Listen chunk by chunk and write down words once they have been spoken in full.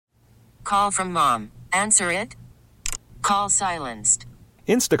call from mom. Answer it. Call silenced.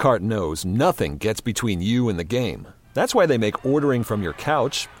 Instacart knows nothing gets between you and the game. That's why they make ordering from your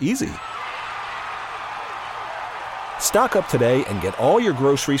couch easy. Stock up today and get all your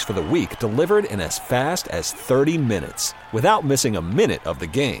groceries for the week delivered in as fast as 30 minutes without missing a minute of the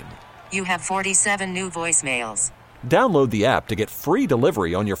game. You have 47 new voicemails. Download the app to get free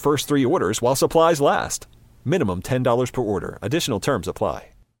delivery on your first 3 orders while supplies last. Minimum $10 per order. Additional terms apply.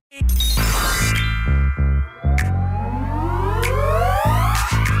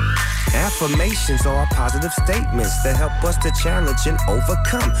 Affirmations are positive statements that help us to challenge and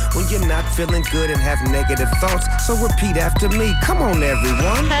overcome when you're not feeling good and have negative thoughts. So repeat after me. Come on,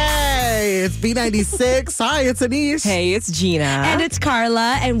 everyone. Hey, it's B96. Hi, it's Anish. Hey, it's Gina. And it's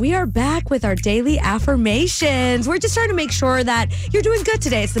Carla, and we are back with our daily affirmations. We're just trying to make ssure that you're doing good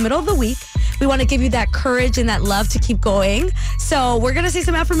today. It's the middle of the week. We want to give you that courage and that love to keep going. So we're going to say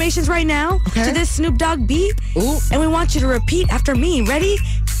some affirmations right now to this Snoop Dogg beat. Ooh. And we want you to repeat after me. Ready?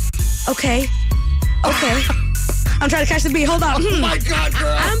 Okay. I'm trying to catch the beat. Hold on. Oh my God,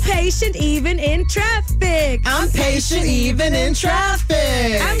 girl. I'm patient even in traffic. I'm patient even in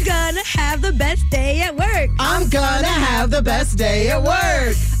traffic. I'm gonna have the best day at work. I'm gonna have the best day at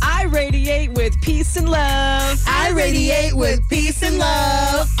work. I radiate with peace and love. I radiate with peace and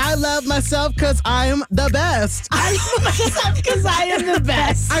love. I love myself because I'm the best. I love myself because I am the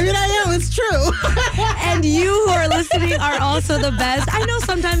best. I mean, I am. It's true. And you who are listening are also the best. I know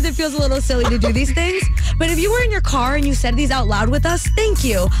sometimes it feels a little silly to do these things, but if you were in your car and you said these out loud with us, thank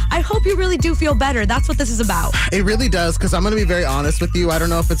you. I hope you really do feel better. That's what this is about. It really does, because I'm going to be very honest with you. I don't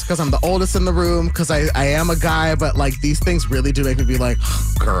know if it's because I'm the oldest in the room, because I am a guy, but like these things really do make me be like,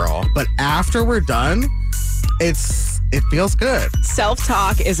 girl. But after we're done, it feels good.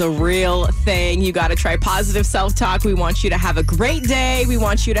 Self-talk is a real thing. You got to try positive self-talk. We want you to have a great day. We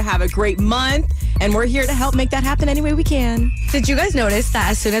want you to have a great month. And we're here to help make that happen any way we can. Did you guys notice that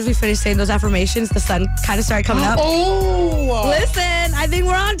as soon as we finished saying those affirmations, the sun kind of started coming up? Oh! Listen, I think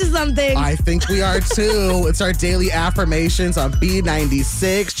we're on to something. I think we are too. It's our daily affirmations on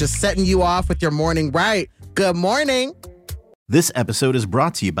B96, just setting you off with your morning right. Good morning. This episode is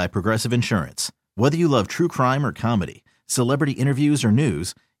brought to you by Progressive Insurance. Whether you love true crime or comedy, celebrity interviews or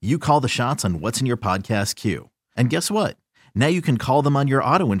news, you call the shots on what's in your podcast queue. And guess what? Now you can call them on your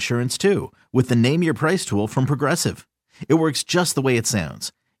auto insurance too with the Name Your Price tool from Progressive. It works just the way it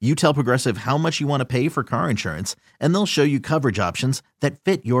sounds. You tell Progressive how much you want to pay for car insurance, and they'll show you coverage options that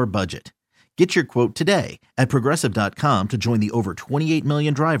fit your budget. Get your quote today at Progressive.com to join the over 28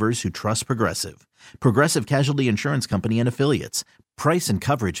 million drivers who trust Progressive. Progressive Casualty Insurance Company and Affiliates. Price and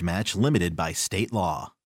coverage match limited by state law.